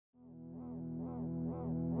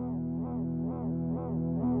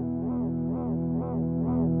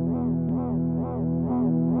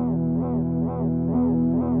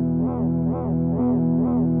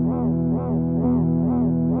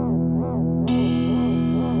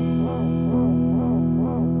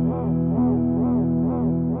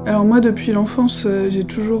Alors moi, depuis l'enfance, j'ai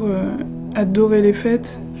toujours adoré les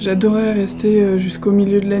fêtes. J'adorais rester jusqu'au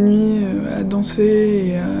milieu de la nuit à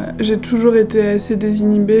danser. J'ai toujours été assez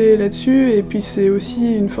désinhibée là-dessus. Et puis c'est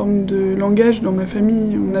aussi une forme de langage dans ma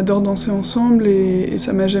famille. On adore danser ensemble et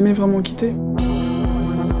ça m'a jamais vraiment quittée.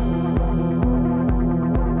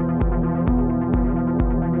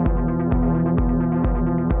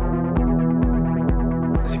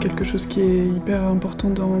 C'est quelque chose qui est hyper important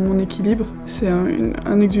dans mon équilibre. C'est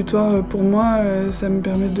un exutoire pour moi, ça me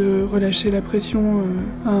permet de relâcher la pression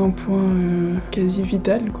à un point quasi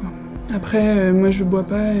vital, quoi. Après, moi je bois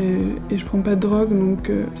pas et je prends pas de drogue, donc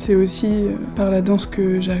c'est aussi par la danse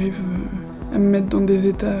que j'arrive à me mettre dans des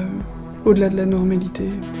états au-delà de la normalité.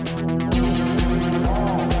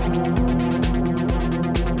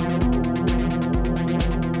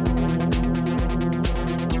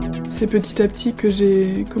 C'est petit à petit que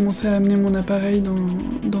j'ai commencé à amener mon appareil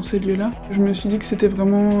dans ces lieux-là. Je me suis dit que c'était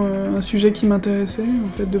vraiment un sujet qui m'intéressait,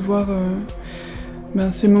 en fait, de voir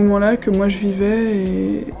ces moments-là que moi je vivais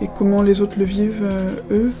et comment les autres le vivent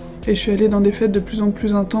eux. Et je suis allée dans des fêtes de plus en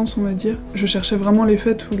plus intenses, on va dire. Je cherchais vraiment les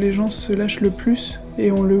fêtes où les gens se lâchent le plus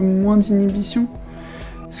et ont le moins d'inhibition.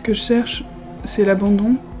 Ce que je cherche, c'est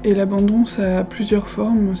l'abandon. Et l'abandon, ça a plusieurs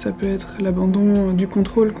formes. Ça peut être l'abandon du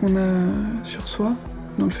contrôle qu'on a sur soi,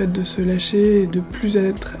 dans le fait de se lâcher et de plus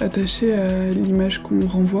être attaché à l'image qu'on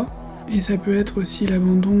renvoie. Et ça peut être aussi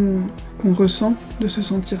l'abandon qu'on ressent, de se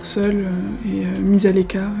sentir seul et mis à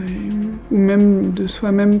l'écart, ou même de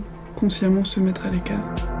soi-même consciemment se mettre à l'écart.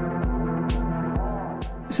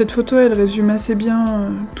 Cette photo, elle résume assez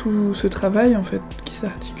bien tout ce travail en fait, qui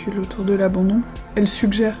s'articule autour de l'abandon. Elle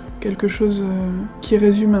suggère quelque chose qui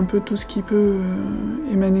résume un peu tout ce qui peut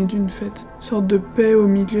émaner d'une fête. Une sorte de paix au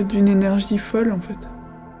milieu d'une énergie folle en fait.